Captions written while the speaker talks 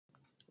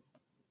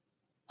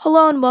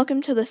Hello and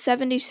welcome to the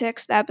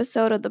 76th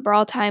episode of the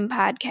Brawl Time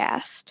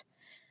podcast.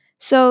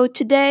 So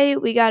today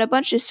we got a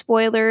bunch of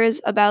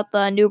spoilers about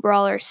the new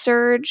brawler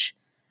Surge.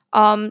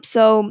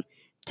 So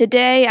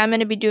today I'm going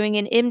to be doing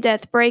an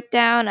in-depth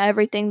breakdown of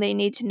everything they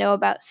need to know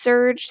about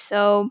Surge.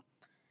 So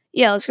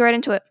yeah, let's go right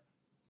into it.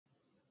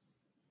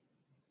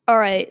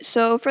 Alright,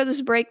 so for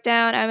this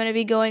breakdown, I'm going to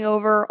be going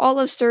over all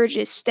of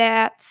Surge's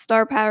stats,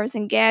 star powers,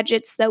 and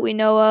gadgets that we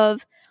know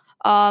of,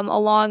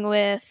 along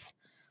with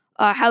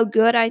how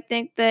good I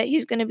think that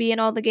he's going to be in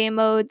all the game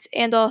modes,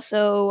 and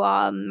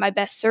also my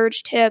best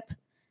Surge tip.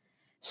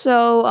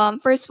 So,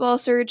 first of all,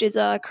 Surge is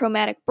a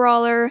chromatic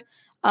brawler,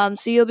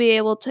 so you'll be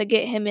able to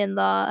get him in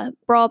the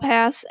Brawl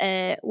Pass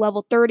at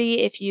level 30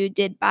 if you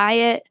did buy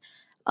it.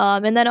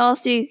 And then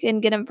also you can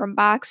get him from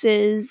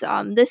boxes.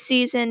 This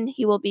season,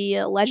 he will be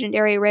a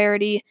legendary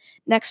rarity,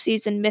 next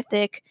season,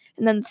 mythic,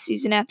 and then the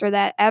season after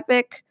that,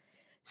 epic.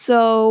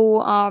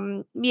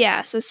 So,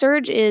 so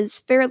Surge is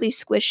fairly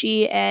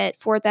squishy at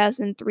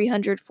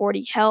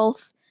 4,340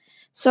 health.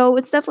 So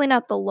it's definitely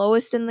not the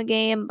lowest in the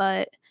game,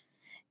 but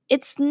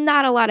it's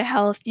not a lot of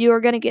health. You are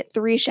going to get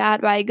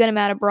 3-shot by a good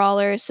amount of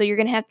brawlers, so you're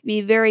going to have to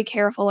be very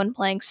careful when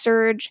playing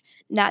Surge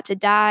not to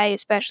die,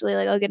 especially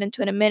like I'll get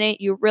into in a minute.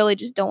 You really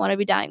just don't want to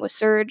be dying with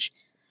Surge.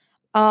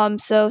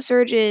 So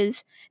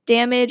Surge's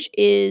damage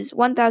is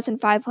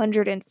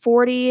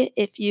 1,540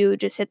 if you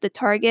just hit the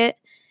target.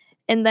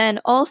 And then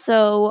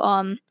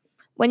also,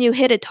 when you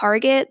hit a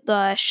target,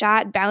 the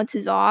shot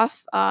bounces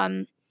off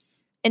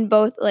in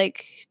both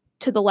like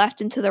to the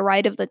left and to the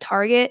right of the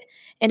target.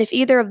 And if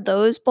either of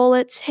those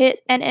bullets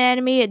hit an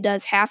enemy, it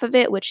does half of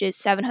it, which is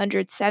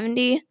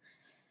 770.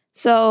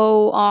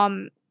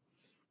 So,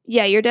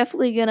 you're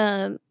definitely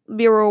gonna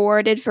be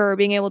rewarded for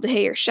being able to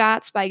hit your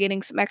shots by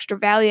getting some extra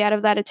value out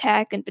of that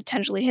attack and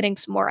potentially hitting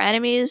some more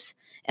enemies.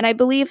 And I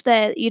believe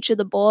that each of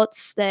the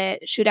bullets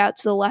that shoot out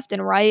to the left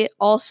and right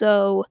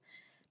also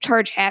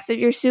charge half of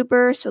your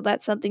super, so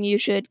that's something you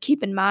should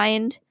keep in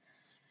mind.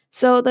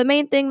 So the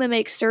main thing that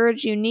makes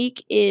Surge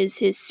unique is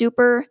his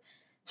super.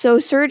 So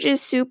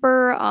Surge's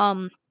super,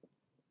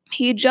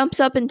 he jumps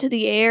up into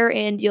the air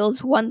and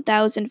deals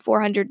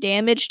 1,400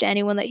 damage to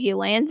anyone that he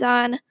lands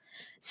on.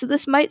 So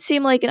this might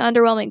seem like an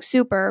underwhelming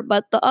super,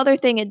 but the other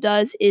thing it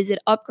does is it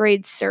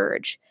upgrades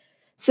Surge.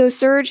 So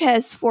Surge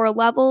has 4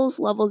 levels,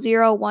 level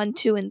 0, 1,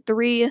 2, and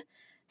 3.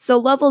 So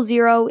level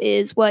 0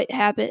 is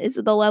is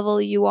the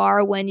level you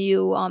are when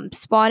you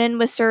spawn in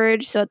with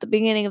Surge. So at the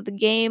beginning of the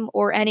game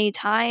or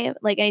anytime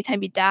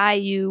you die,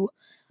 you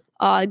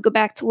go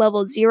back to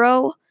level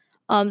 0.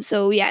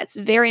 It's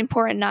very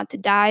important not to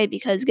die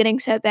because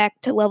getting set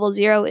back to level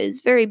 0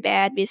 is very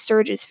bad because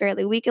Surge is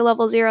fairly weak at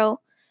level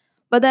 0.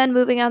 But then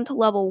moving on to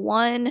level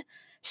 1,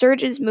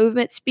 Surge's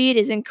movement speed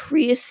is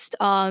increased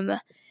to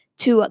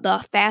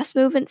the fast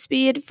movement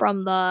speed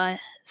from the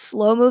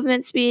slow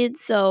movement speed.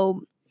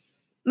 So,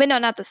 but no,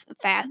 not the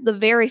fast, the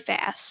very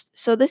fast.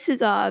 So this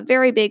is a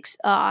very big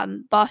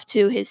buff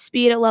to his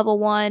speed at level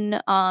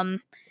 1.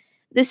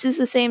 This is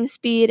the same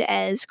speed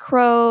as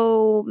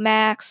Crow,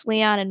 Max,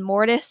 Leon, and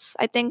Mortis,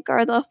 I think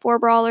are the 4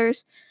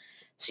 brawlers.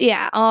 So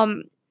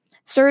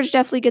Surge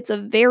definitely gets a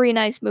very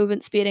nice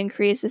movement speed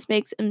increase. This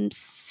makes him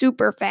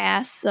super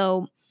fast.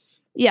 So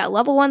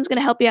level 1's going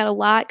to help you out a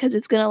lot because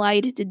it's going to allow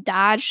you to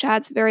dodge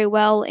shots very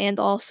well and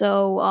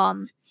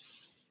also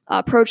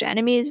approach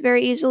enemies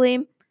very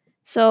easily.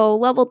 So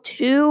level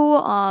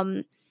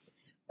 2,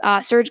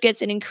 Surge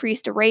gets an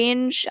increased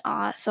range.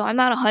 So I'm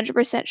not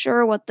 100%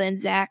 sure what the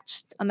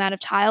exact amount of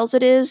tiles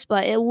it is,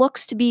 but it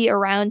looks to be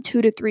around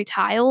 2 to 3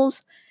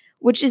 tiles,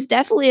 which is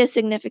definitely a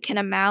significant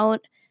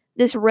amount.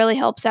 This really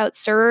helps out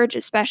Surge,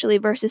 especially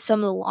versus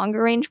some of the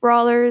longer range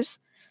brawlers.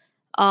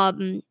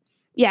 It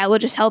will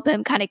just help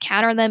him kind of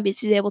counter them because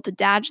he's able to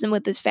dodge them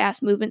with his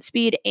fast movement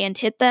speed and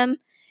hit them.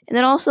 And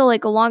then also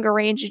like a longer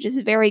range is just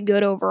very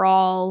good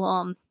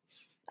overall.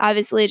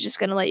 Obviously, it's just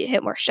going to let you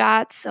hit more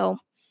shots. So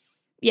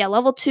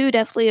level 2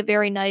 definitely a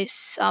very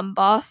nice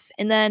buff.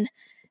 And then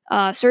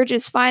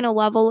Surge's final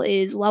level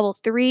is level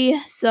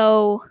 3.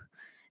 So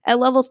at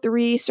level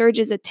 3,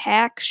 Surge's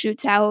attack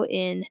shoots out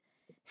in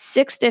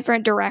 6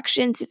 different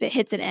directions if it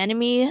hits an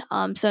enemy.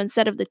 So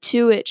instead of the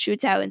 2, it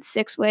shoots out in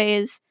 6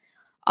 ways.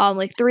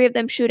 3 of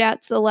them shoot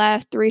out to the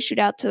left, 3 shoot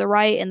out to the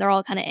right, and they're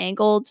all kind of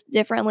angled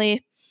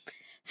differently.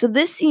 So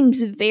this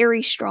seems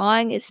very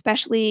strong,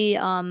 especially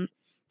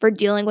for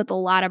dealing with a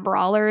lot of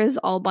brawlers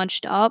all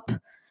bunched up.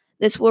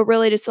 This will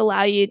really just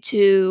allow you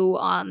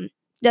to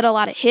get a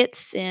lot of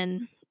hits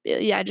and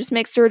just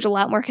make Surge a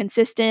lot more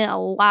consistent, a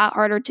lot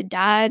harder to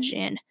dodge.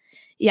 And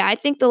I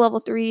think the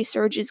level 3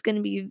 Surge is going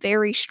to be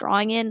very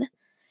strong in.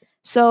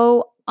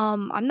 So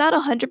I'm not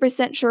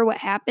 100% sure what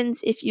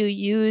happens if you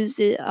use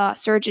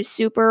Surge's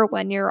super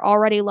when you're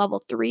already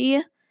level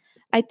 3.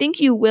 I think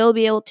you will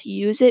be able to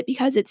use it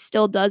because it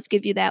still does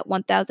give you that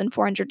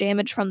 1,400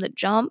 damage from the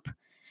jump.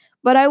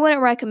 But I wouldn't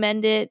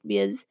recommend it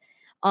because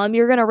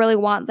you're going to really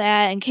want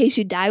that in case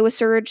you die with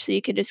Surge so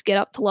you could just get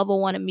up to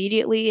level 1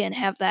 immediately and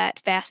have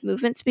that fast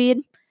movement speed.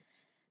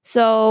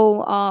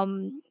 So,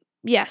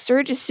 yeah,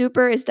 Surge's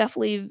super is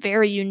definitely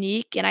very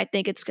unique, and I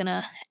think it's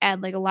gonna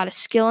add like a lot of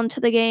skill into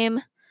the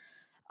game.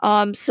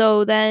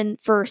 So then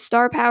for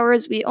star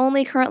powers, we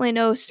only currently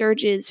know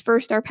Surge's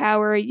first star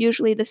power.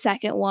 Usually the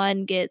second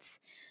one gets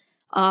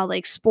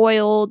like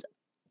spoiled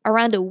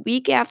around a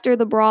week after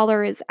the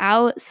brawler is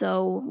out.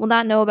 So we'll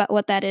not know about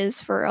what that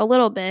is for a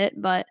little bit,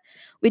 but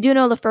we do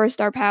know the first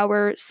star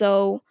power.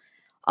 So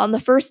the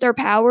first star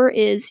power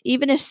is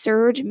even if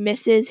Surge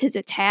misses his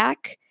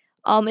attack,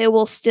 it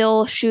will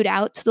still shoot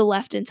out to the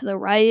left and to the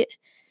right.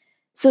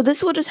 So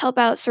this will just help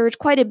out Surge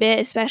quite a bit,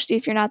 especially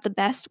if you're not the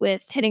best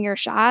with hitting your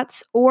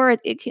shots. Or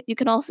you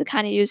can also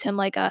kind of use him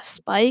like a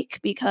spike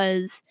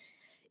because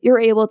you're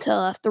able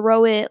to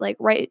throw it like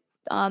right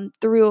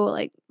through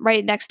like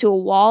right next to a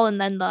wall, and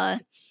then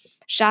the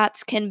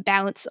shots can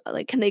bounce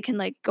like they can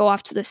like go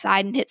off to the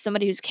side and hit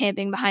somebody who's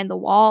camping behind the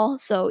wall.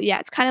 So yeah,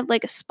 it's kind of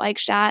like a spike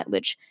shot,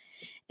 which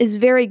is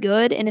very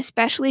good, and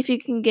especially if you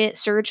can get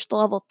Surge to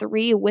level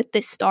 3 with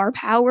this star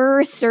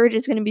power, Surge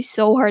is going to be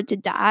so hard to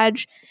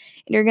dodge,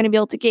 and you're going to be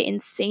able to get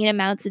insane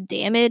amounts of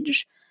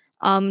damage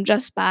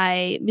just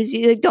by because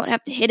you like, don't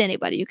have to hit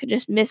anybody. You could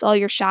just miss all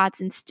your shots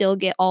and still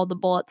get all the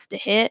bullets to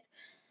hit.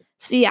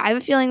 So yeah, I have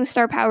a feeling the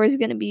star power is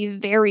going to be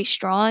very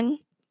strong.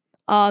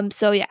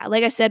 So yeah,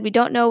 like I said, we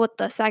don't know what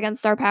the second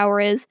star power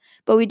is,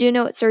 but we do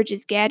know what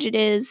Surge's gadget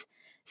is.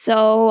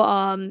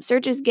 So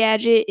Surge's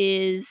gadget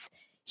is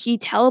he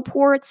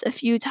teleports a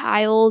few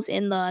tiles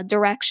in the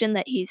direction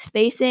that he's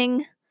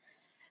facing.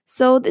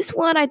 So this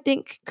one I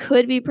think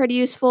could be pretty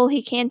useful.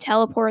 He can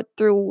teleport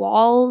through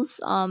walls.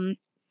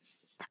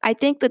 I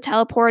think the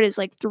teleport is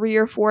like 3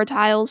 or 4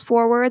 tiles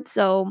forward,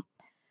 so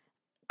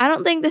I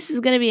don't think this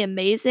is going to be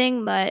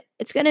amazing, but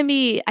it's going to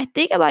be, I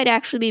think it might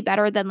actually be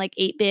better than like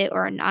 8-bit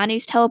or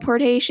Nani's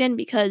teleportation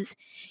because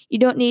you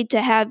don't need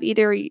to have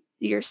either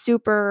your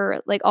super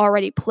like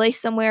already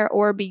placed somewhere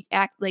or be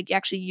like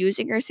actually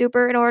using your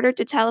super in order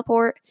to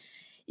teleport.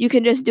 You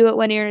can just do it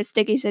when you're in a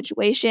sticky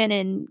situation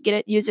and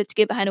use it to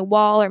get behind a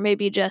wall or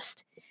maybe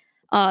just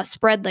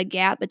spread the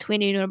gap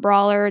between you and a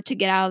brawler to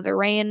get out of their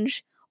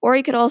range. Or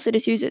you could also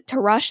just use it to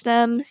rush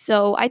them.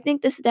 So I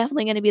think this is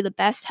definitely going to be the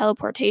best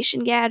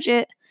teleportation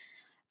gadget.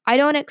 I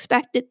don't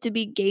expect it to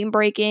be game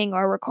breaking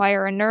or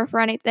require a nerf or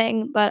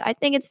anything, but I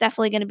think it's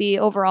definitely going to be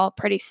overall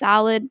pretty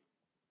solid.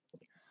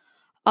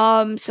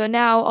 So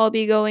now I'll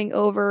be going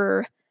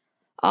over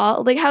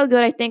like how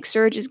good I think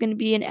Surge is going to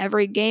be in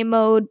every game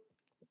mode.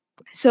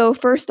 So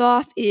first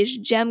off is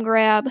Gem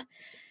Grab.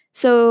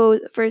 So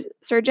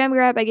for Gem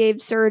Grab, I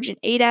gave Surge an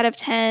 8 out of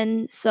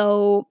 10.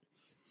 So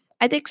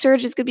I think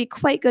Surge is going to be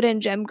quite good in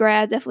Gem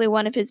Grab, definitely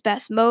one of his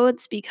best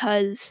modes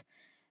because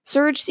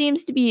Surge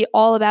seems to be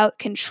all about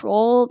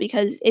control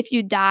because if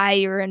you die,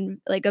 you're in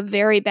like a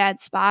very bad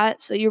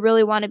spot. So you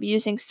really want to be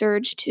using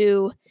Surge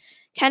to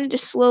kind of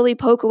just slowly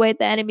poke away at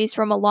the enemies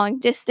from a long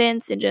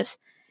distance and just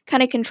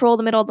kind of control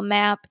the middle of the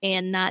map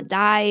and not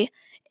die.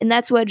 And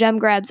that's what Gem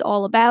Grab's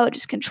all about,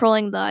 just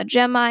controlling the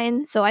gem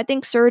mine. So I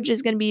think Surge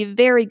is going to be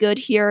very good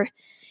here.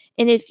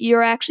 And if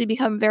you're actually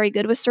become very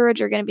good with Surge,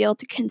 you're going to be able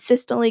to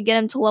consistently get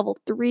him to level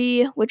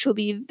 3, which will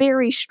be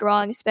very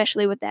strong,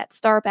 especially with that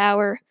star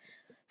power.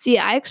 So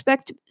yeah, I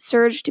expect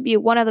Surge to be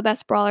one of the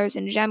best brawlers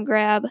in Gem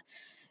Grab.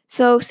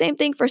 So same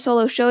thing for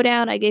Solo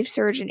Showdown. I gave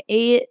Surge an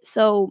 8.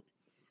 So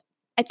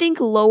I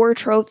think lower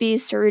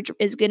trophies, Surge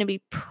is going to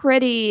be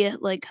pretty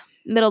like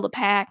middle of the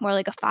pack, more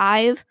like a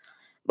 5.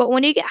 But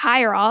when you get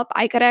higher up,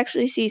 I could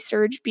actually see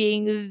Surge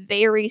being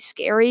very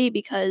scary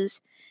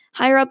because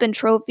higher up in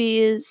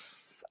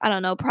trophies, I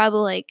don't know,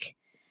 probably like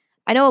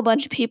I know a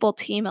bunch of people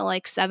team at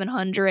like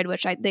 700,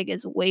 which I think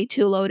is way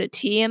too low to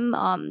team.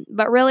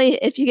 But really,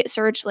 if you get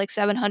Surge like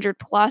 700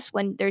 plus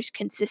when there's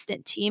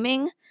consistent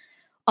teaming,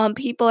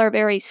 people are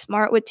very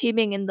smart with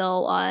teaming and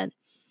they'll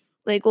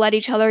like let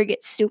each other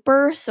get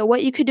super. So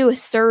what you could do with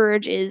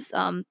Surge is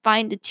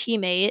find a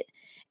teammate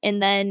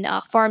and then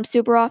farm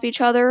super off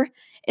each other.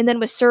 And then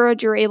with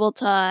Surge, you're able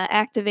to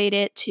activate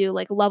it to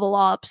like level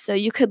up. So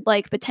you could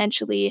like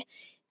potentially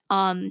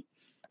um,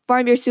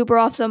 farm your super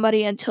off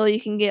somebody until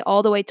you can get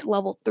all the way to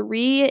level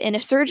 3. And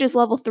if Surge is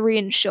level 3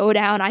 in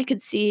Showdown, I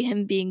could see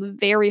him being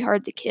very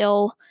hard to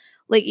kill.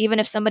 Like, even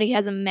if somebody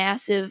has a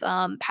massive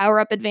power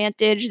up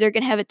advantage, they're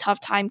going to have a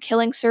tough time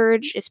killing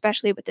Surge,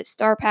 especially with his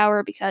star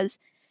power, because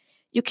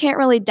you can't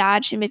really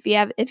dodge him if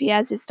he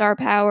has his star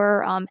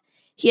power.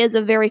 He has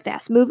a very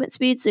fast movement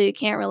speed, so you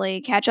can't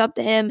really catch up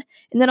to him.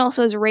 And then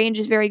also his range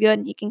is very good,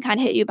 and he can kind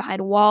of hit you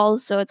behind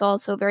walls, so it's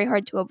also very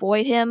hard to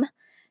avoid him.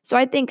 So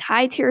I think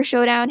high tier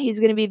Showdown, he's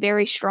going to be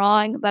very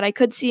strong, but I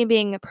could see him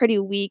being pretty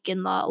weak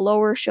in the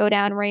lower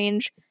Showdown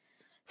range.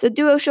 So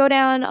Duo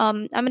Showdown,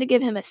 I'm going to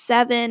give him a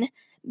 7.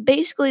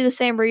 Basically the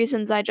same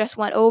reasons I just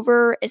went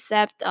over,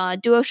 except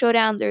Duo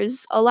Showdown,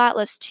 there's a lot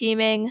less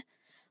teaming.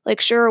 Like,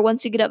 sure,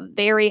 once you get up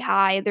very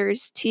high,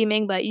 there's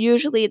teaming, but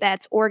usually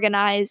that's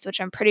organized,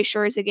 which I'm pretty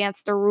sure is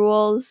against the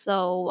rules.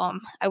 So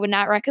I would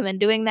not recommend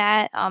doing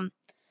that.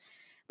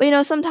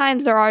 But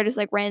sometimes there are just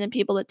like random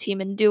people that team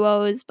in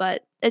duos,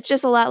 but it's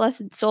just a lot less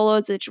in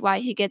solos, which is why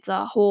he gets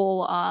a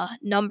whole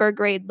number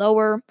grade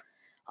lower.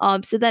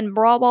 So then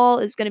Brawl Ball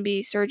is going to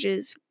be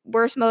Surge's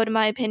worst mode, in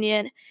my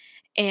opinion.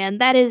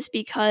 And that is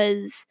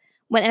because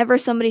whenever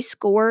somebody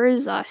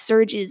scores,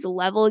 Surge's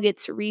level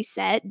gets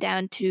reset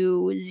down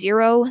to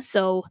 0.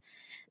 So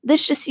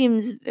this just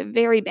seems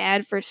very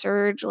bad for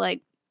Surge.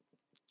 Like,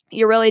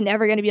 you're really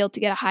never going to be able to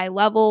get a high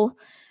level.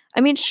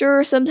 I mean,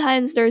 sure,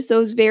 sometimes there's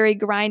those very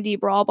grindy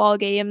Brawl Ball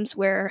games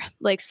where,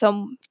 like,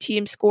 some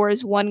team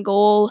scores one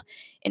goal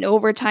in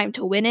overtime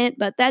to win it,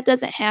 but that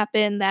doesn't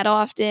happen that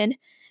often.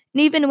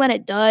 And even when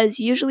it does,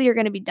 usually you're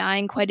going to be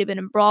dying quite a bit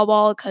in Brawl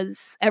Ball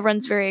because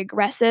everyone's very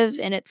aggressive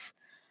and it's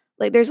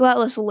like there's a lot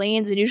less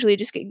lanes and usually you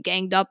just get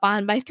ganged up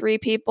on by 3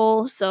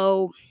 people.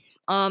 So,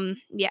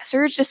 yeah,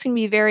 Surge just gonna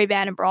be very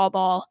bad in Brawl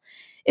Ball.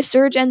 If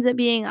Surge ends up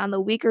being on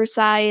the weaker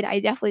side, I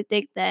definitely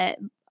think that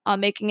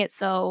making it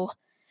so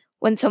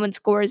when someone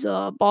scores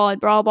a ball in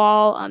Brawl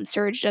Ball,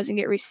 Surge doesn't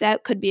get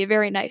reset could be a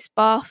very nice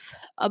buff.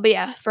 But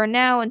yeah, for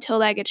now, until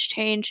that gets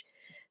changed,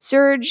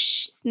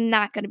 Surge is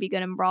not going to be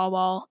good in Brawl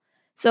Ball.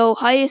 So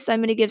highest, I'm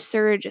going to give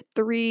Surge a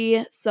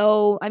 3.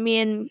 So, I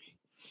mean,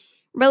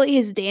 really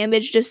his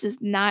damage just does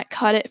not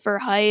cut it for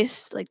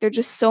heist. Like, there's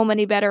just so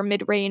many better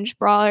mid-range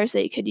brawlers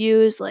that you could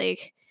use.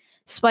 Like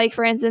Spike,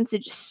 for instance,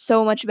 is just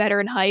so much better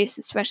in heist,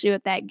 especially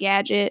with that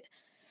gadget.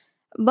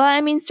 But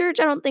I mean, Surge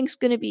I don't think is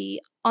going to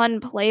be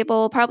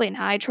unplayable. Probably in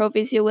high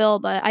trophies he will,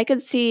 but I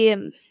could see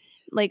him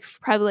like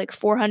probably like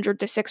 400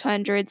 to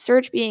 600.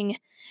 Surge being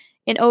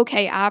an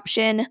okay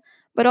option.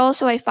 But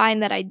also, I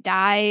find that I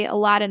die a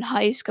lot in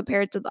heist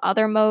compared to the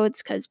other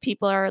modes because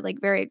people are like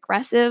very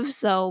aggressive.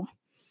 So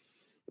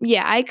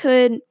yeah, I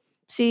could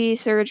see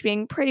Surge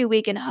being pretty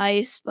weak in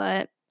heist,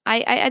 but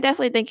I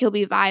definitely think he'll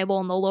be viable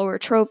in the lower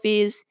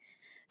trophies.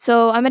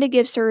 So I'm going to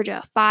give Surge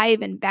a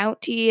 5 in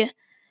bounty.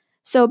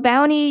 So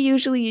bounty,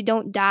 usually you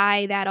don't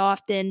die that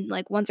often,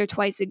 like once or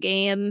twice a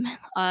game.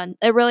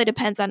 It really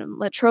depends on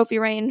the trophy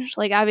range.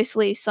 Like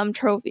obviously some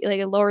trophy,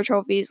 like lower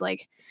trophies,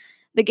 like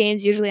the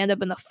games usually end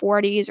up in the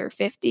 40s or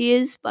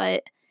 50s,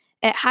 but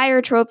at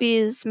higher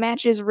trophies,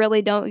 matches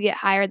really don't get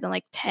higher than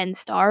like 10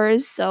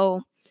 stars.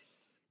 So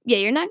yeah,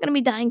 you're not going to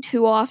be dying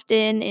too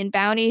often in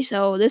bounty,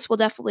 so this will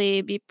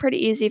definitely be pretty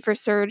easy for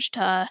Surge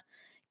to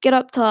get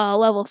up to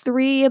level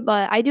 3,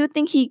 but I do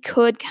think he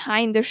could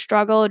kind of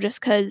struggle just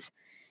because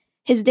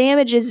his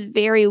damage is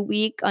very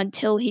weak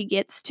until he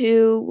gets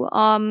to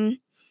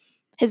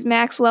his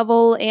max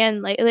level,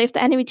 and like if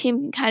the enemy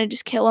team can kind of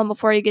just kill him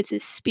before he gets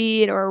his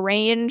speed or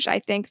range, I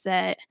think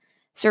that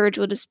Surge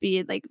will just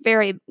be like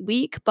very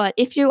weak. But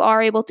if you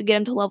are able to get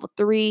him to level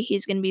 3,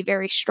 he's going to be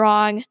very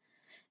strong.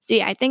 So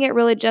yeah, I think it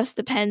really just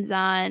depends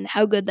on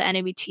how good the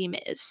enemy team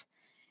is.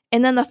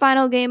 And then the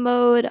final game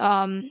mode,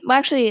 well,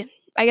 actually,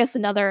 I guess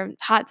another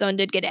hot zone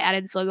did get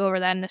added, so I'll go over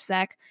that in a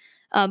sec.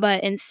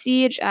 But in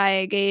Siege,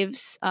 I gave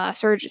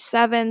Surge a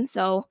 7.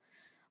 So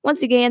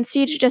once again,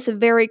 Siege is just a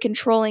very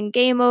controlling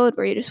game mode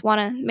where you just want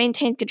to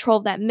maintain control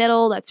of that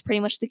middle. That's pretty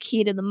much the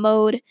key to the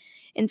mode.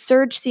 And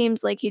Surge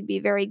seems like he'd be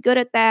very good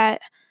at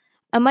that.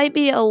 It might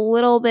be a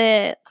little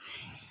bit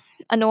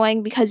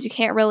annoying because you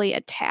can't really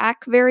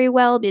attack very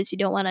well because you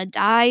don't want to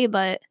die,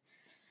 but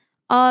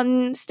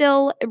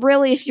still,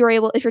 really, if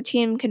your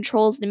team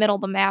controls the middle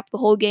of the map the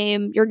whole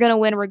game, you're gonna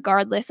win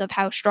regardless of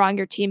how strong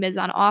your team is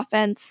on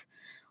offense.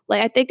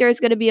 Like, I think there's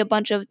gonna be a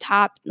bunch of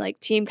top like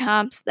team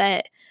comps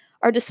that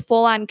are just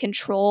full on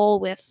control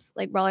with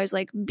like brawlers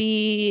like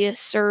B,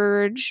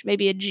 Surge,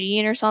 maybe a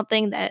Gene or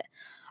something that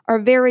are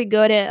very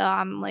good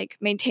at like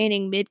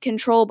maintaining mid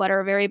control, but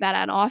are very bad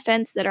on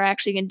offense that are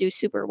actually gonna do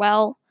super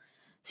well.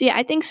 So yeah,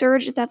 I think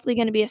Surge is definitely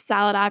going to be a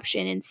solid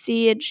option in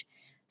Siege.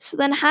 So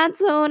then Hot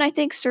Zone, I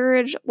think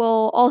Surge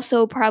will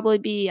also probably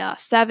be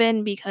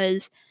 7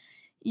 because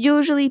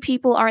usually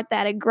people aren't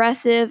that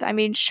aggressive. I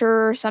mean,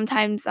 sure,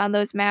 sometimes on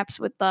those maps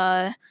with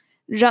the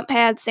jump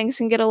pads, things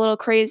can get a little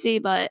crazy,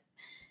 but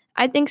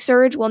I think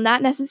Surge will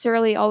not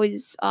necessarily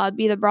always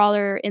be the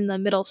brawler in the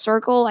middle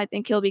circle. I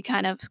think he'll be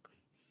kind of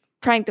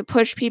trying to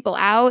push people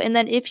out. And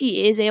then if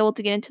he is able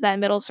to get into that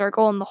middle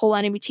circle and the whole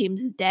enemy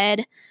team's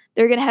dead,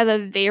 they're going to have a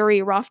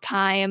very rough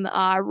time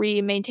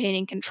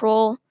maintaining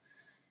control.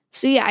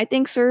 So yeah, I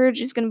think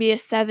Surge is going to be a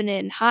 7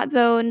 in Hot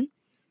Zone.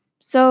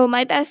 So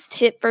my best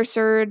tip for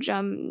Surge,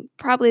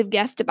 probably have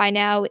guessed it by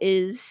now,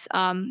 is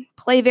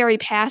play very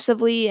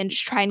passively and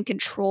just try and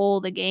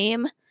control the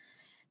game.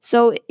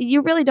 So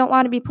you really don't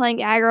want to be playing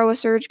aggro with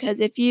Surge because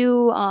if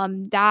you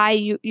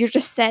die, you're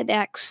just set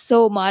back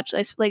so much.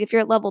 Like if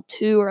you're at level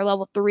 2 or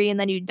level 3 and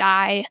then you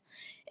die,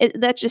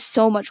 that's just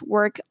so much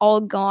work all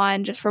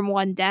gone just from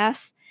one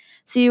death.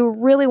 So you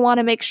really want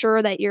to make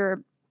sure that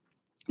you're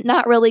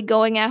not really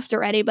going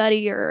after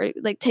anybody or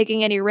like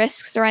taking any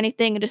risks or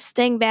anything and just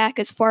staying back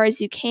as far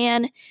as you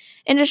can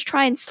and just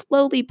try and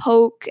slowly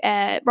poke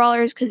at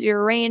brawlers because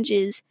your range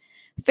is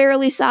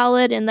fairly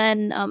solid, and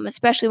then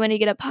especially when you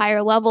get up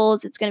higher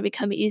levels it's going to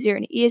become easier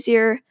and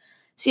easier.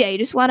 So yeah, you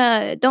just want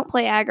to don't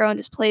play aggro and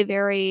just play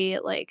very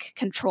like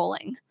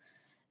controlling.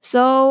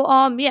 So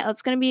yeah,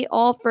 that's going to be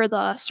all for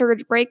the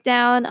Surge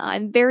breakdown.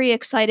 I'm very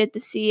excited to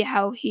see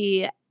how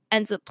he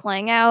ends up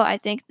playing out. I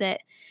think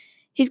that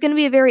He's going to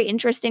be a very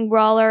interesting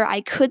brawler.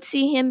 I could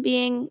see him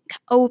being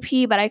OP,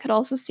 but I could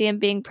also see him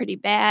being pretty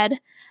bad.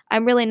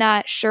 I'm really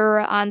not sure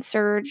on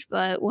Surge,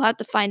 but we'll have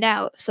to find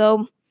out.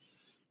 So,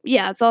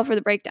 yeah, that's all for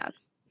the breakdown.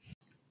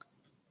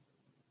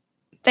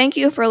 Thank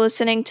you for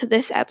listening to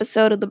this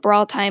episode of the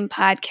Brawl Time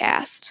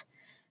podcast.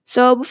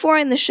 So, before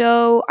I end the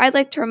show, I'd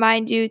like to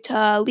remind you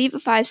to leave a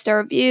 5-star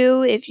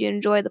review if you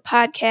enjoy the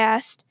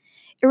podcast.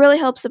 It really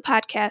helps the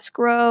podcast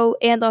grow,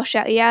 and I'll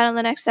shout you out on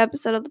the next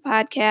episode of the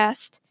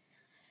podcast.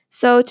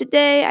 So,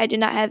 today I do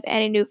not have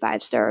any new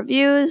 5-star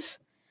reviews.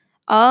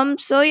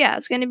 So yeah,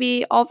 it's going to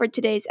be all for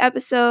today's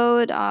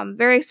episode.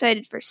 Very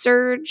excited for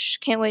Surge.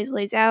 Can't wait till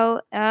he's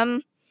out.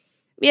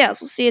 Yeah,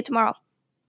 so see you tomorrow.